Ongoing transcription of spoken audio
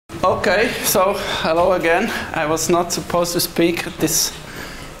Okay, so hello again. I was not supposed to speak this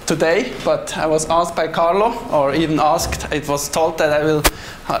today, but I was asked by Carlo, or even asked, it was told that I will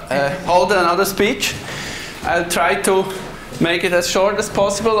hold another speech. I'll try to make it as short as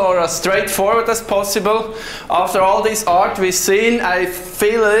possible or as straightforward as possible. After all this art we've seen, I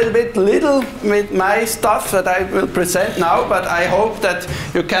feel a little bit little with my stuff that I will present now, but I hope that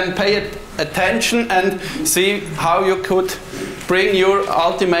you can pay attention and see how you could bring your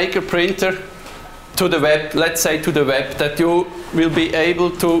Ultimaker printer to the web, let's say to the web, that you will be able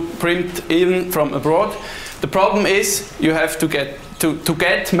to print even from abroad. The problem is you have to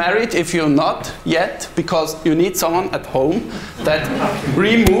get married if you're not yet, because you need someone at home that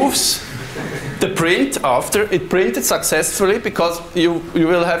removes the print after it printed successfully, because you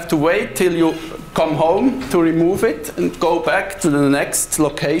will have to wait till you come home to remove it and go back to the next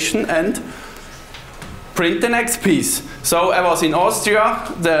location and print the next piece. So I was in Austria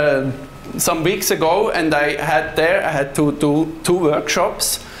some weeks ago, and I had to do 2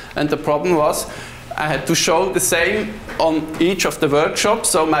 workshops, and the problem was I had to show the same on each of the workshops.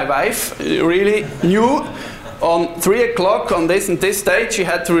 So my wife really knew on 3 o'clock on this and this date she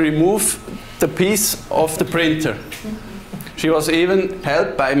had to remove the piece of the printer. She was even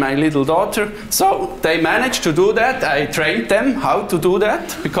helped by my little daughter. So they managed to do that. I trained them how to do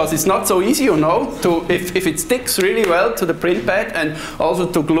that, because it's not so easy, you know, if it sticks really well to the print pad, and also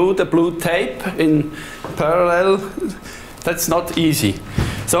to glue the blue tape in parallel, that's not easy.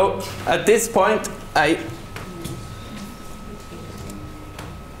 So at this point I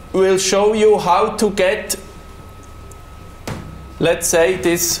will show you how to get, let's say,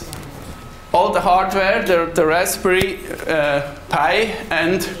 all the hardware, the Raspberry Pi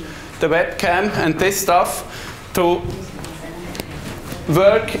and the webcam and this stuff to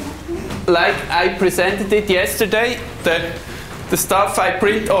work like I presented it yesterday. The stuff I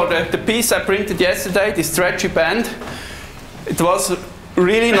print, or the piece I printed yesterday, the stretchy band, it was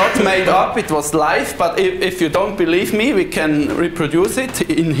really not made up, it was live, but if you don't believe me, we can reproduce it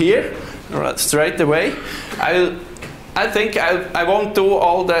in here straight away. I think I won't do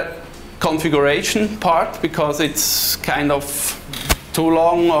all the configuration part, because it's kind of too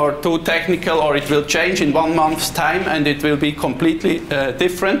long or too technical, or it will change in 1 month's time and it will be completely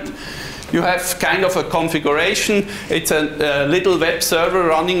different. You have kind of a configuration. It's a little web server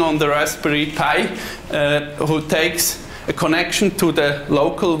running on the Raspberry Pi who takes a connection to the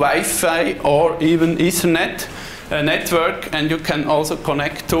local Wi-Fi or even Ethernet network, and you can also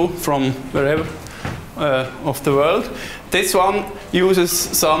connect to from wherever of the world. This one uses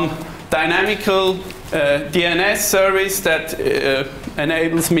some dynamical DNS service that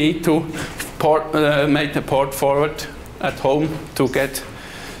enables me to make the port forward at home to get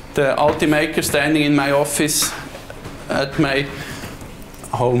the Ultimaker standing in my office at my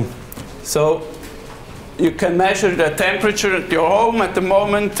home. So you can measure the temperature at your home at the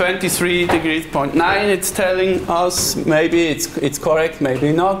moment, 23 degrees 0.9 it's telling us. Maybe it's correct,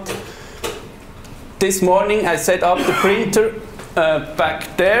 maybe not. This morning I set up the printer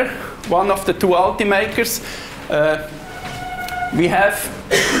back there, one of the 2 Ultimakers. We have,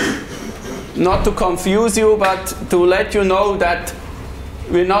 not to confuse you, but to let you know that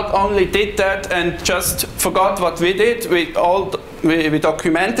we not only did that and just forgot what we did, we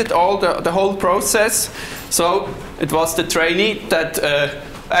documented the whole process. So it was the trainee that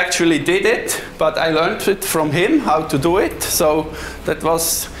actually did it, but I learned it from him how to do it. So that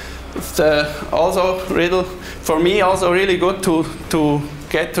was also really, for me, also really good to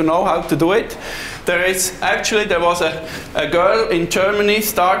get to know how to do it. There was a girl in Germany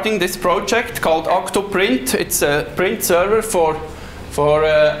starting this project called Octoprint. It's a print server for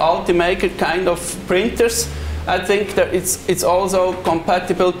Ultimaker kind of printers. I think that it's also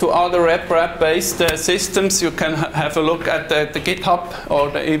compatible to other RepRap-based systems. You can have a look at the GitHub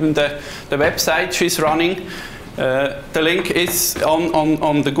or even the website she's running. The link is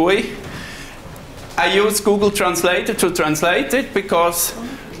on the GUI. I use Google Translator to translate it, because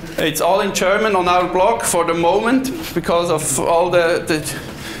it's all in German on our blog for the moment, because of all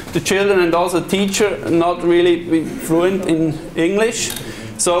the children and also teacher not really fluent in English.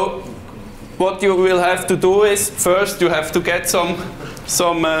 So what you will have to do is, first you have to get some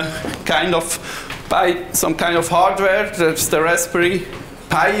kind of hardware. There's the Raspberry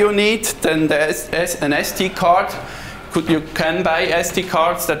Pi you need, then there's an SD card. You can buy SD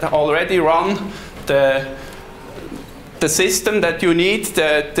cards that already run the system that you need,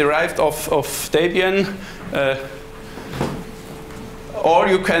 derived of Debian, or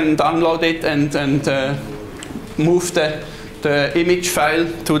you can download it and move the image file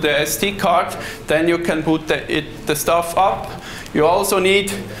to the SD card. Then you can put the stuff up. You also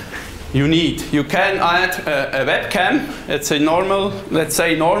need you need. You can add a webcam. It's a normal, let's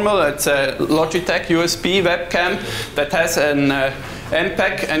say normal, it's a Logitech USB webcam that has an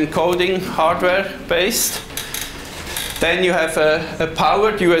MPEG encoding hardware based. Then you have a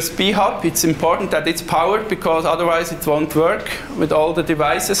powered USB hub. It's important that it's powered because otherwise it won't work with all the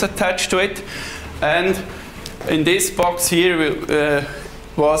devices attached to it. And in this box here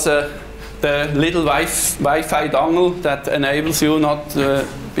was the little Wi-Fi dongle that enables you not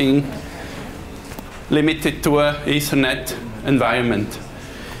being limited to an Ethernet environment.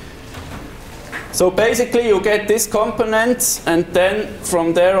 So basically you get these components, and then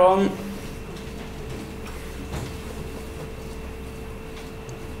from there on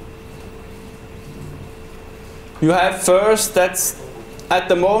you have first, that's at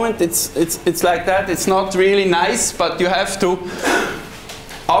the moment it's like that, it's not really nice, but you have to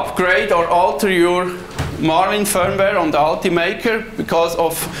upgrade or alter your Marvin firmware on the Ultimaker because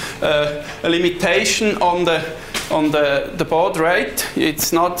of a limitation on the baud rate.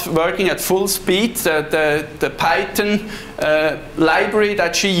 It's not working at full speed. The Python library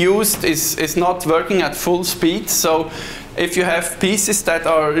that she used is not working at full speed. So if you have pieces that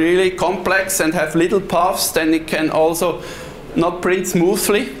are really complex and have little paths, then it can also not print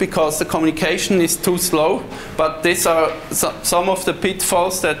smoothly because the communication is too slow. But these are some of the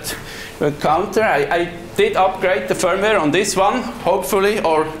pitfalls that you encounter. I did upgrade the firmware on this one, hopefully,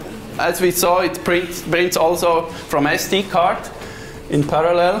 or as we saw, it prints also from SD card in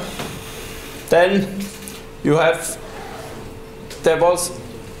parallel. Then you have, there was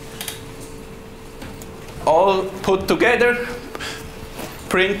all put together,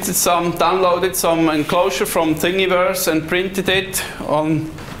 downloaded some enclosure from Thingiverse and printed it on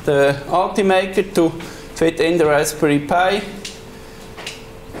the Ultimaker to fit in the Raspberry Pi.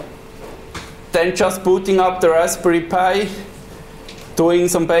 Then just booting up the Raspberry Pi, doing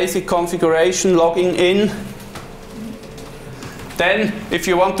some basic configuration, logging in. Then, if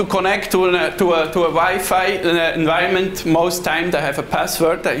you want to connect to a Wi-Fi environment, most time they have a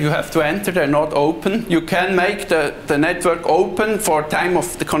password that you have to enter. They're not open. You can make the network open for time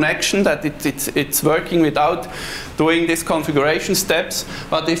of the connection, that it's working without doing these configuration steps.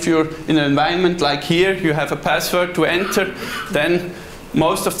 But if you're in an environment like here, you have a password to enter, then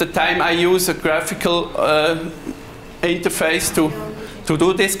most of the time I use a graphical interface to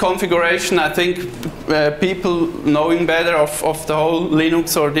do this configuration. I think people knowing better of the whole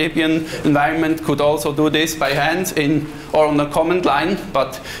Linux or Debian environment could also do this by hand or on the command line,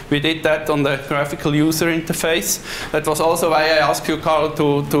 but we did that on the graphical user interface. That was also why I asked you, Carl,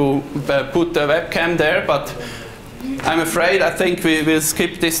 to put the webcam there, but I'm afraid I think we will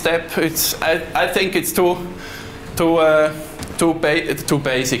skip this step. I think it's too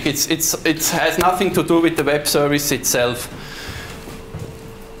basic. It has nothing to do with the web service itself.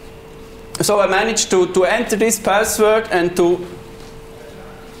 So I managed to enter this password and to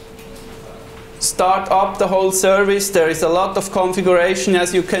start up the whole service. There is a lot of configuration,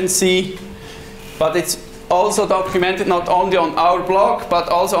 as you can see, but it's also documented not only on our blog, but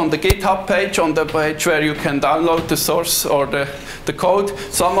also on the GitHub page, on the page where you can download the source or the code.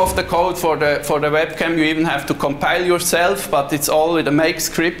 Some of the code for the webcam you even have to compile yourself, but it's all with a make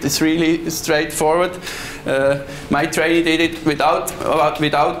script. It's really straightforward. My trainee did it without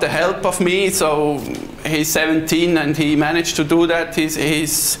the help of me, so he's 17 and he managed to do that.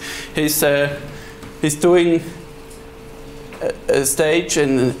 He's doing a stage,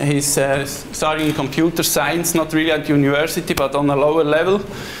 and he's studying computer science, not really at university, but on a lower level.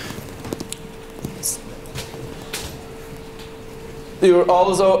 You're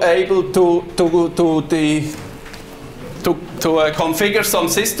also able to configure some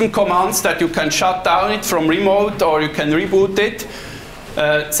system commands that you can shut down it from remote, or you can reboot it.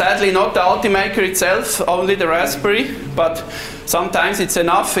 Sadly, not the Ultimaker itself, only the Raspberry, but sometimes it's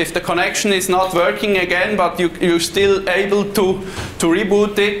enough if the connection is not working again, but you're still able to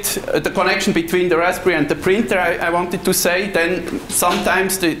reboot it, the connection between the Raspberry and the printer, I wanted to say. Then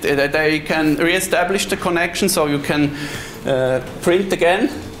sometimes they can re-establish the connection so you can print again.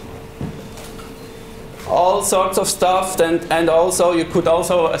 All sorts of stuff, and also you could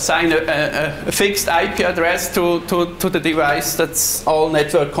also assign a fixed IP address to the device. That's all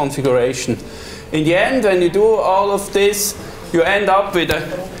network configuration. In the end, when you do all of this, you end up with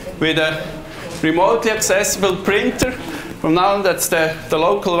a remotely accessible printer. From now on, that's the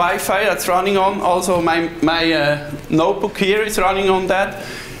local Wi-Fi that's running on. Also, my notebook here is running on that.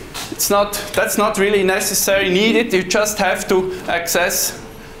 That's not really needed. You just have to access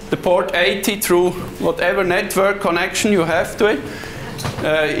the port 80 through whatever network connection you have to it.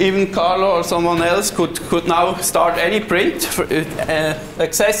 even Carlo or someone else could now start any print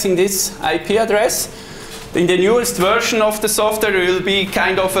accessing this IP address. In the newest version of the software, it will be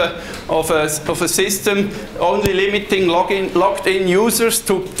kind of a system only limiting logged-in users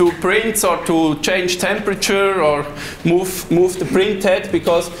to prints or to change temperature or move the print head,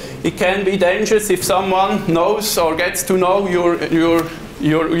 because it can be dangerous if someone knows or gets to know your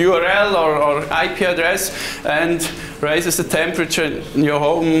URL or IP address and raises the temperature in your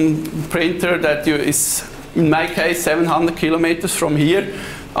home printer that is, in my case, 700 kilometers from here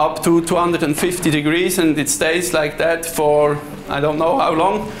up to 250 degrees, and it stays like that for I don't know how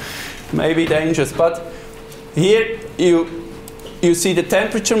long, maybe dangerous. But here you see the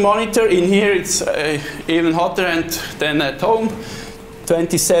temperature monitor. In here it's even hotter than at home,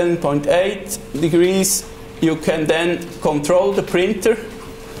 27.8 degrees. You can then control the printer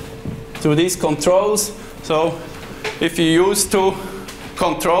through these controls. So if you used to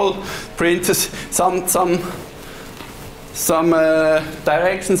control printers, some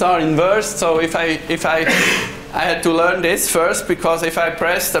directions are inverse. So if I had to learn this first, because if I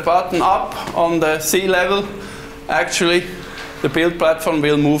press the button up on the sea level, actually the build platform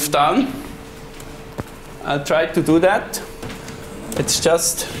will move down. I'll try to do that. It's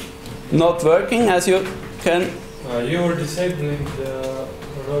just not working, as you can. You were disabling the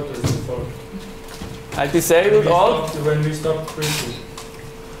rotors before. I disabled all. When we stopped printing.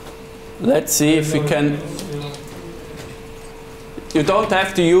 Let's see if we can. You don't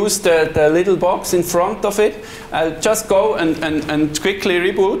have to use the little box in front of it. I'll just go and quickly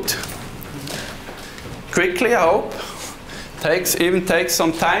reboot. Quickly, I hope. Even takes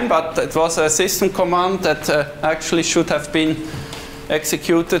some time, but it was a system command that actually should have been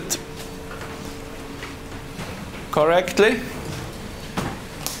executed correctly.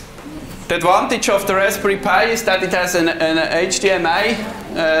 The advantage of the Raspberry Pi is that it has an HDMI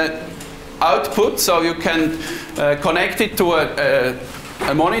output, so you can connect it to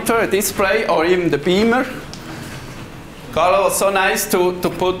a monitor, a display, or even the beamer. Carlo was so nice to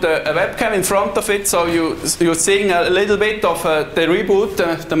put a webcam in front of it, so you're seeing a little bit of the reboot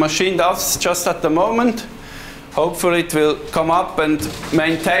the machine does just at the moment. Hopefully it will come up and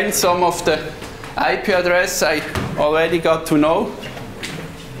maintain some of the IP address I already got to know.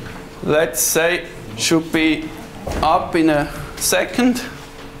 Let's say should be up in a second.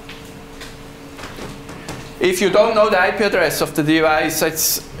 If you don't know the IP address of the device,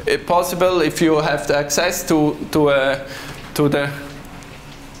 it's possible if you have the access to the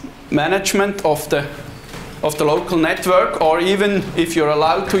management of the local network, or even if you're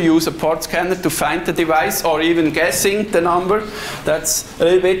allowed to use a port scanner to find the device, or even guessing the number. That's a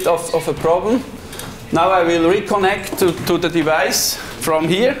little bit of a problem. Now I will reconnect to the device from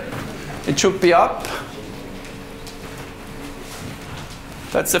here. It should be up.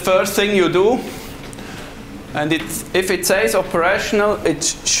 That's the first thing you do. And if it says operational, it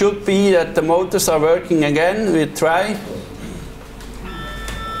should be that the motors are working again. We'll try.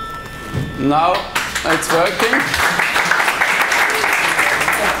 Now it's working.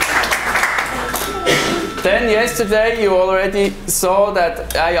 Then yesterday you already saw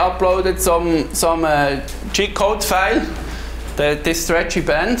that I uploaded some G-code file, this stretchy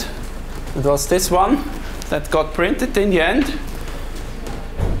band. It was this one that got printed in the end.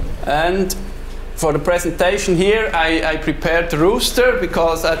 And for the presentation here, I prepared the rooster,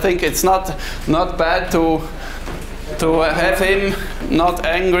 because I think it's not bad to have him not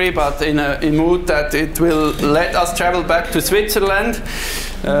angry, but in a mood that it will let us travel back to Switzerland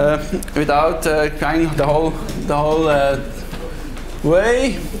without going the whole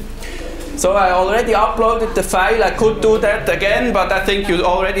way. So I already uploaded the file. I could do that again, but I think you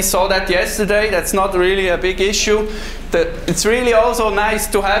already saw that yesterday. That's not really a big issue. It's really also nice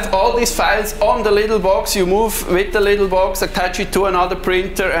to have all these files on the little box. You move with the little box, attach it to another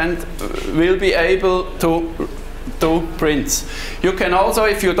printer, and will be able to do prints. You can also,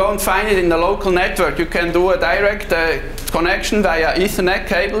 if you don't find it in the local network, you can do a direct connection via Ethernet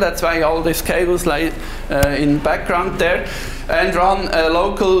cable. That's why all these cables lie in background there, and run a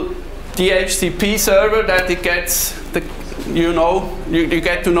local DHCP server that it gets you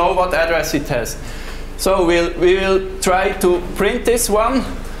get to know what address it has. So we will try to print this one.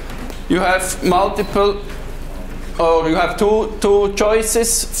 You have multiple, or you have two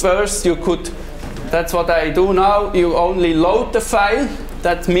choices. First, you could. That's what I do now. You only load the file.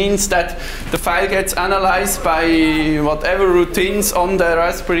 That means that the file gets analyzed by whatever routines on the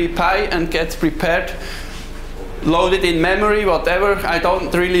Raspberry Pi and gets prepared, loaded in memory, whatever. I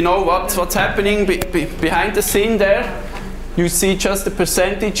don't really know what's happening behind the scene there. You see just the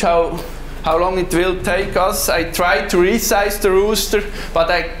percentage how how long it will take us. I tried to resize the rooster, but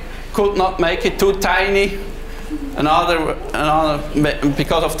I could not make it too tiny. Another,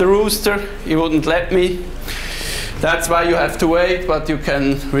 because of the rooster, he wouldn't let me. That's why you have to wait, but you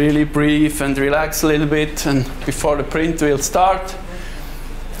can really breathe and relax a little bit and before the print will start.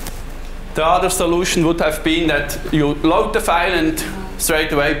 The other solution would have been that you load the file and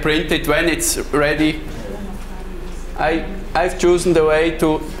straight away print it when it's ready. I've chosen the way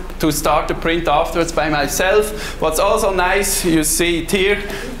to start the print afterwards by myself. What's also nice, you see it here,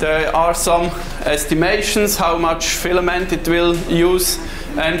 there are some estimations how much filament it will use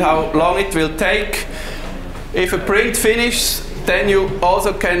and how long it will take. If a print finishes, then you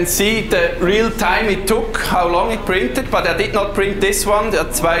also can see the real time it took, how long it printed, but I did not print this one,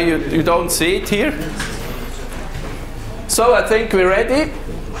 that's why you don't see it here. So I think we're ready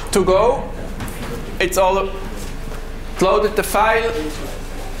to go. It's all loaded the file.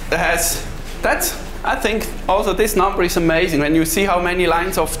 I think also this number is amazing. When you see how many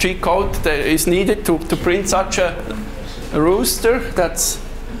lines of G code there is needed to print such a rooster,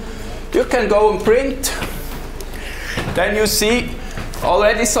 you can go and print. Then you see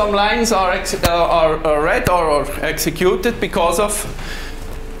already some lines are read or executed because of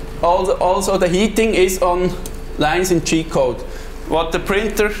also the heating is on lines in G code. What the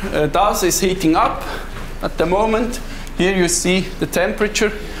printer does is heating up at the moment. Here you see the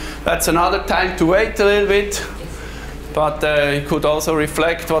temperature. That's another time to wait a little bit, but it could also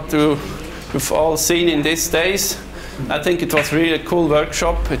reflect what you've all seen in these days. I think it was really a cool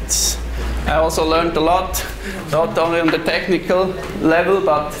workshop. I also learned a lot, not only on the technical level,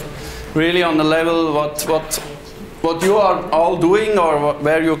 but really on the level what you are all doing or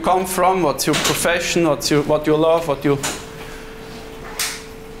where you come from, what's your profession, what you love,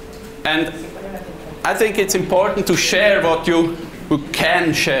 and I think it's important to share what you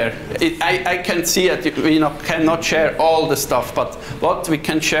can share. I can see that we cannot share all the stuff, but what we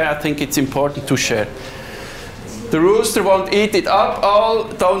can share, I think it's important to share. The rooster won't eat it up all,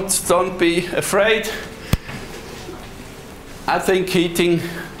 don't be afraid. I think heating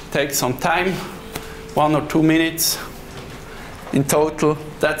takes some time, 1 or 2 minutes in total.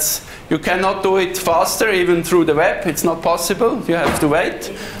 You cannot do it faster, even through the web, it's not possible, you have to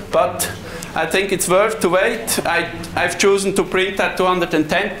wait. But I think it's worth to wait. I've chosen to print at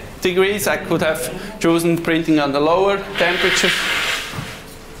 210 degrees. I could have chosen printing on the lower temperature.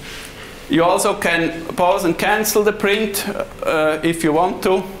 You also can pause and cancel the print if you want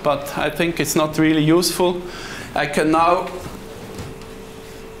to, but I think it's not really useful. I can now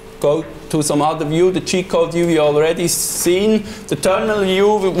go to some other view. The G-code view you already seen. The terminal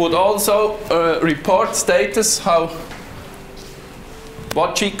view would also report status,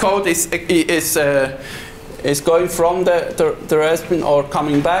 what G-code is going from the Raspberry or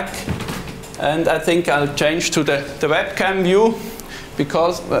coming back. And I think I'll change to the webcam view,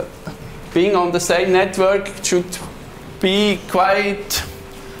 because being on the same network should be quite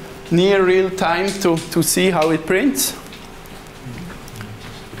near real time to see how it prints.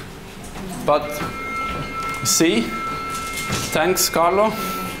 But see, thanks Carlo.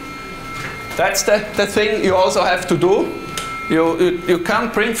 That's the thing you also have to do. You can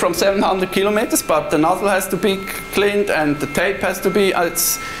print from 700 kilometers, but the nozzle has to be cleaned and the tape has to be,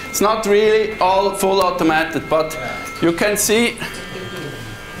 it's not really all full automated, but you can see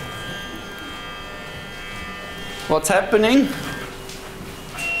what's happening.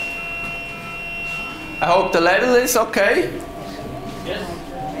 I hope the level is okay. Yes.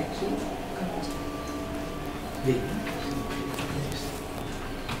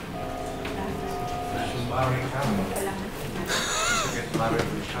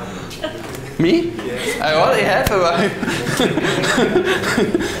 Me? Yes. I already have a wife.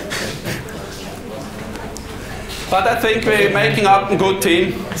 But I think we're making up a good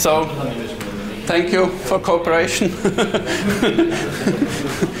team, so thank you for cooperation.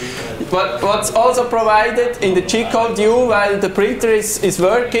 But what's also provided in the G-code view while the printer is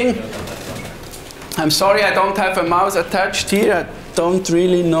working, I'm sorry I don't have a mouse attached here, I don't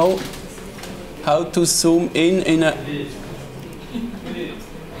really know how to zoom in a...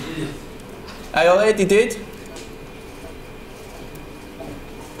 I already did.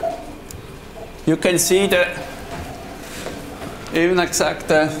 You can see even exact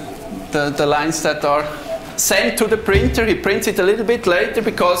the lines that are sent to the printer. He prints it a little bit later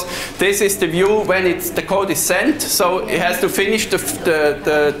because this is the view when the code is sent, so it has to finish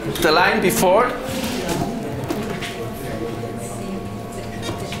the line before.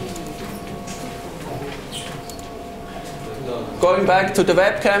 Going back to the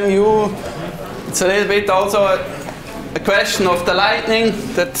webcam view, it's a little bit also a question of the lightning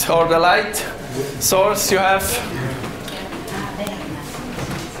or the light source you have.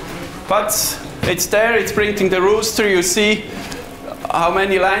 But it's there, it's printing the rooster. You see how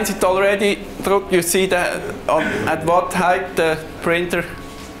many lines it already took. You see that at what height the printer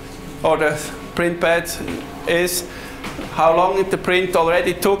or the print bed is, how long the print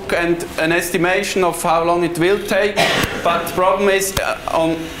already took, and an estimation of how long it will take. But the problem is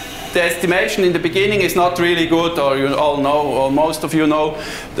on the estimation in the beginning is not really good, or you all know, or most of you know,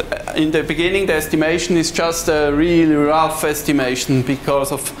 in the beginning the estimation is just a really rough estimation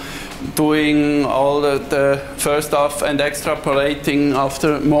because of doing all the first off and extrapolating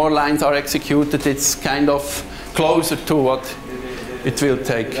after more lines are executed. It's kind of closer to what it will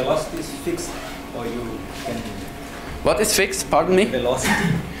take. The velocity is fixed, or you can... What is fixed? Pardon me? The velocity.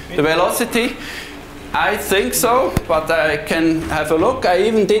 The velocity? I think so, but I can have a look. I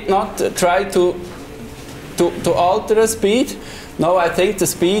even did not try to alter the speed. No, I think the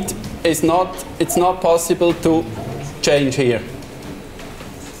speed is not, it's not possible to change here.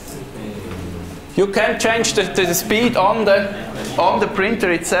 You can change the speed on the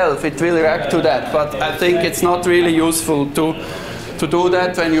printer itself. It will react to that, but I think it's not really useful to do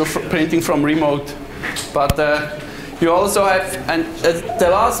that when you're printing from remote. But you also have, and the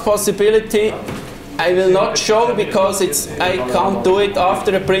last possibility I will not show because I can't do it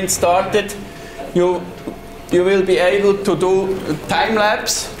after the print started. You will be able to do time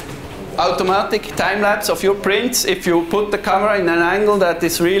lapse, automatic time lapse of your prints if you put the camera in an angle that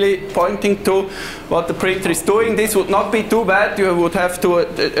is really pointing to what the printer is doing. This would not be too bad. You would have to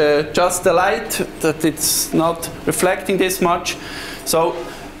adjust the light that it's not reflecting this much. So,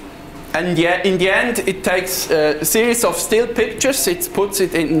 and yet in the end it takes a series of still pictures, it puts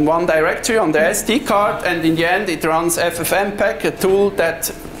it in one directory on the SD card, and in the end it runs FFmpeg, a tool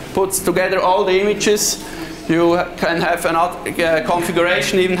that puts together all the images. You can have another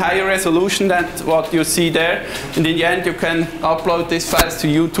configuration, even higher resolution than what you see there, and in the end you can upload these files to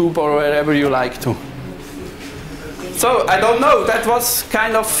YouTube or wherever you like to. So I don't know, that was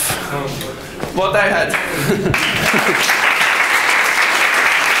kind of what I had.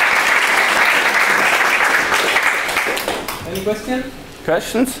 Any question?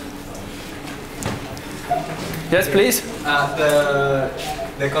 Questions? Yes, please.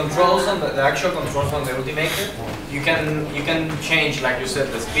 The controls on the actual controls on the Ultimaker, you can change, like you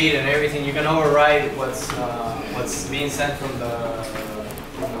said, the speed and everything. You can override what's being sent from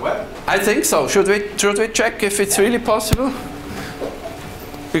the web. I think so. Should we check if it's really possible?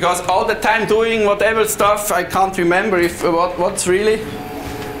 Because all the time doing whatever stuff, I can't remember if what's really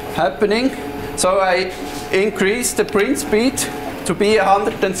happening. So I increase the print speed to be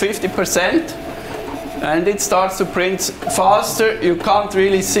 150%, and it starts to print faster. You can't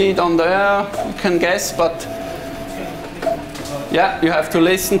really see it on there, you can guess, but yeah, you have to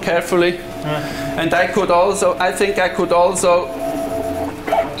listen carefully. And I think I could also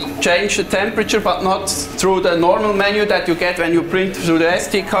change the temperature, but not through the normal menu that you get when you print through the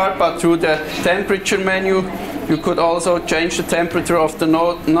SD card, but through the temperature menu. You could also change the temperature of the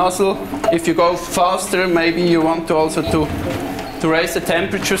nozzle. If you go faster, maybe you want to also to raise the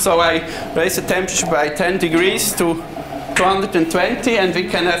temperature. So I raise the temperature by 10 degrees to 220, and we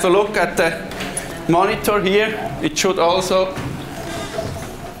can have a look at the monitor here. It should also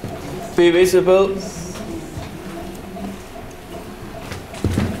be visible.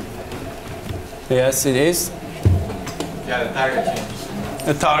 Yes, it is. Yeah,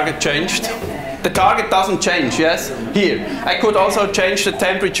 the target changed. The target changed. The target doesn't change, yes? Here. I could also change the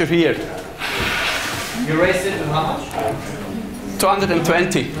temperature here. You raised it to how much?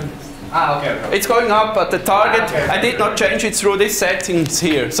 220. Ah, okay. It's going up, but the target, I did not change it through these settings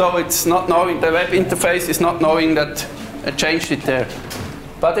here. So it's not knowing, the web interface is not knowing that I changed it there.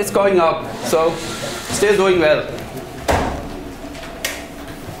 But it's going up, so still doing well.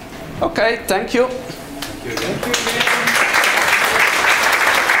 Okay, thank you. Thank you.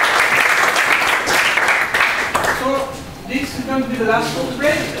 So this is going to be the last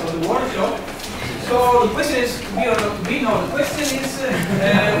break of the workshop. So the question is, we are not to be known. The question is,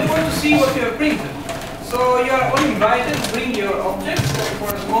 we want to see what you have printed. So you are all invited to bring your objects for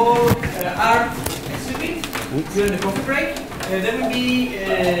a small art exhibit during the coffee break. There will be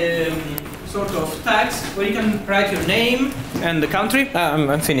sort of tags where you can write your name and the country.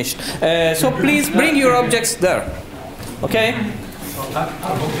 I'm finished. So please bring your objects there. Okay? Can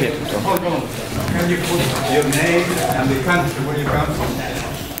you put your name and the country where you come from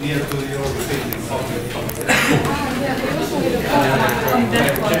near to your painting object?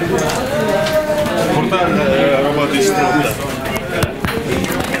 Portare roba distrutta.